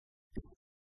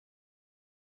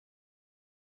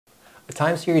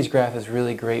time series graph is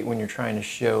really great when you're trying to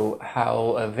show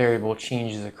how a variable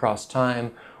changes across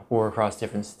time or across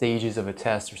different stages of a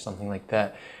test or something like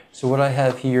that. So what I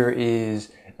have here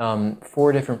is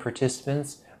 4 different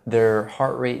participants, their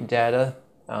heart rate data,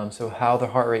 so how the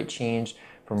heart rate changed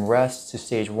from rest to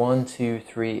stage 1, 2,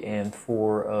 3, and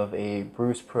 4 of a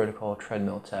Bruce protocol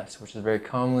treadmill test, which is a very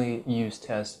commonly used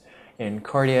test in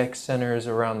cardiac centers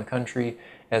around the country,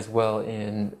 as well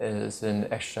as in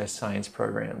exercise science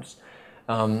programs.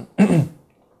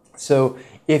 So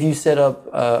if you set up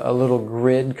a little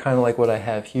grid, kind of like what I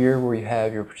have here, where you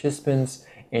have your participants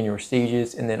and your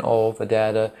stages and then all of the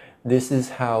data, this is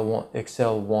how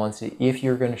Excel wants it if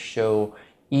you're going to show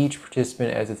each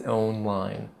participant as its own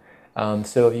line.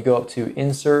 So if you go up to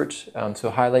Insert, so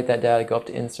highlight that data, go up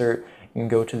to Insert, you can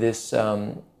go to this,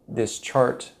 this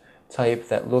chart type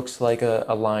that looks like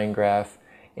a line graph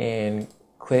and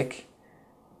click.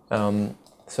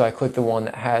 So I clicked the one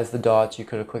that has the dots. You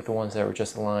could have clicked the ones that were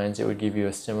just lines. It would give you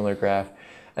a similar graph.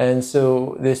 And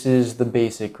so this is the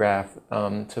basic graph.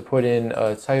 To put in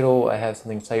a title, I have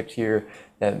something typed here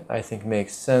that I think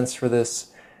makes sense for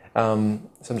this. So I'm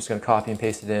just going to copy and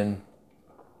paste it in.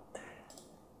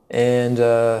 And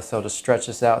so I'll just stretch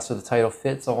this out so the title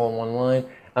fits all in one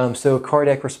line. So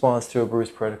cardiac response to a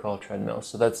Bruce protocol treadmill.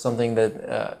 So that's something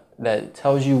that, that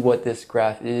tells you what this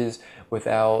graph is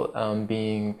without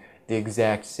being the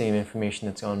exact same information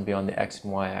that's going to be on the X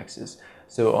and Y axis.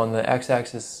 So on the X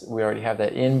axis, we already have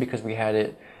that in because we had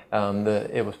it,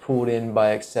 it was pulled in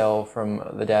by Excel from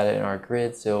the data in our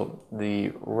grid. So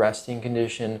the resting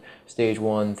condition, stage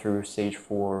 1 through stage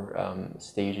 4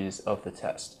 stages of the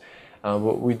test.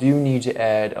 But we do need to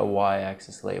add a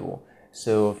Y-axis label.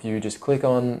 So if you just click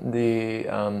on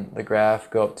the graph,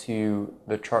 go up to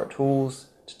the chart tools,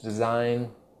 to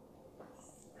design,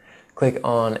 click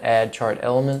on add chart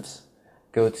elements,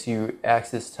 go to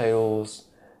axis titles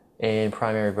and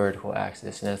primary vertical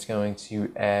axis, and that's going to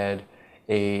add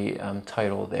a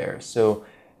title there. So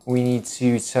we need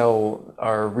to tell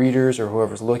our readers or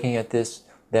whoever's looking at this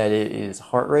that it is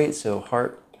heart rate, so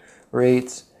heart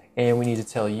rate. And we need to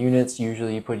tell units.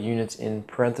 Usually you put units in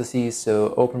parentheses,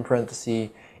 so open parenthesis,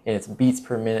 and it's beats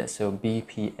per minute, so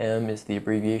BPM is the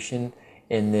abbreviation,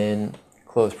 and then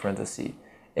close parenthesis.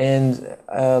 And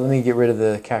let me get rid of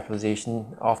the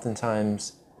capitalization.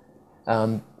 Oftentimes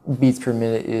beats per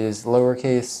minute is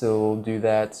lowercase, so we'll do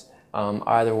that.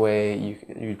 Either way,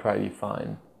 you'd probably be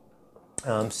fine.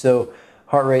 So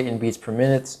heart rate and beats per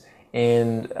minute.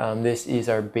 And this is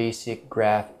our basic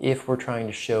graph if we're trying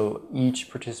to show each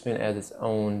participant as its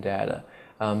own data.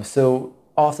 So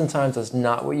oftentimes that's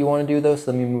not what you want to do though,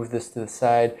 so let me move this to the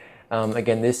side.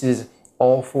 Again, this is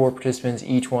all 4 participants,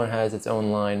 each one has its own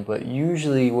line, but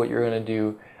usually what you're going to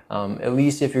do, at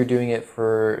least if you're doing it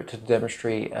to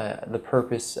demonstrate the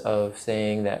purpose of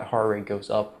saying that heart rate goes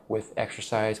up with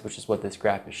exercise, which is what this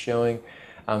graph is showing.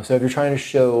 So if you're trying to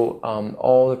show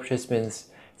all the participants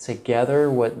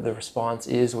together, what the response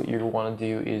is, what you want to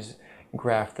do is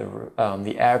graph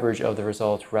the average of the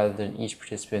results rather than each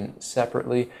participant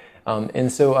separately.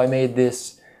 And so I made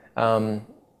this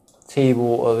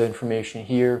table of information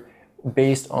here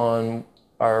based on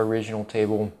our original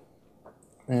table.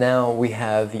 Now we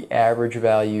have the average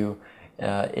value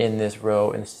in this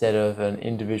row instead of an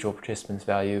individual participant's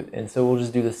value. And so we'll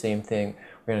just do the same thing.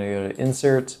 We're going to go to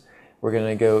Insert. We're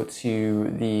going to go to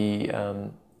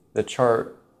the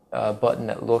chart button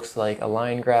that looks like a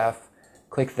line graph.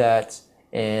 Click that,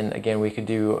 and again we could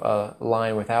do a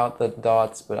line without the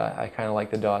dots, but I kind of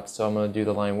like the dots, so I'm going to do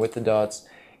the line with the dots.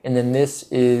 And then this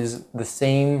is the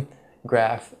same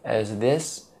graph as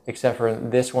this, except for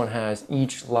this one has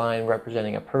each line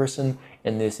representing a person,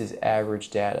 and this is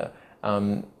average data.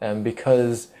 And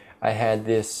because I had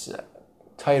this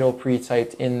title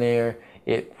pre-typed in there,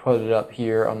 it put it up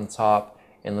here on the top.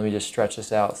 And let me just stretch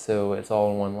this out so it's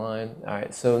all in one line. All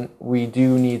right, so we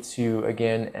do need to,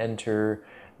 again, enter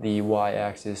the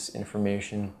Y-axis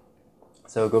information.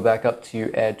 So go back up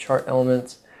to add chart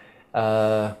elements,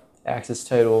 axis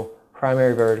title,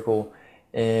 primary vertical,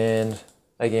 and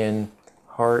again,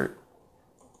 heart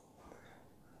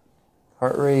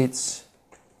rates,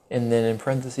 and then in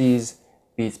parentheses,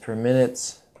 beats per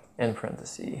minute, and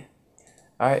parentheses.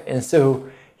 All right, and so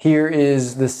here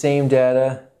is the same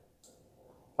data.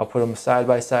 I'll put them side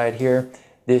by side here.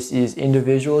 This is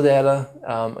individual data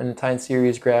in a time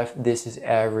series graph. This is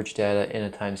average data in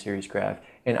a time series graph.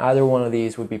 And either one of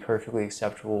these would be perfectly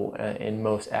acceptable in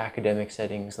most academic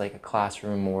settings like a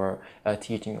classroom or a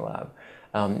teaching lab.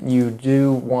 You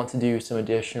do want to do some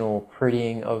additional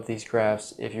prettying of these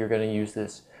graphs if you're going to use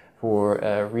this for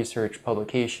a research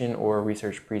publication or a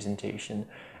research presentation.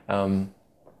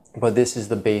 But this is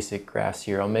the basic graphs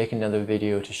here. I'll make another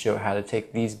video to show how to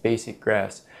take these basic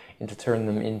graphs and to turn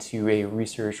them into a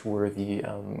research-worthy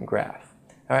graph.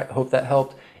 All right, hope that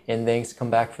helped, and thanks. Come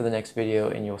back for the next video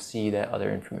and you'll see that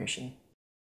other information.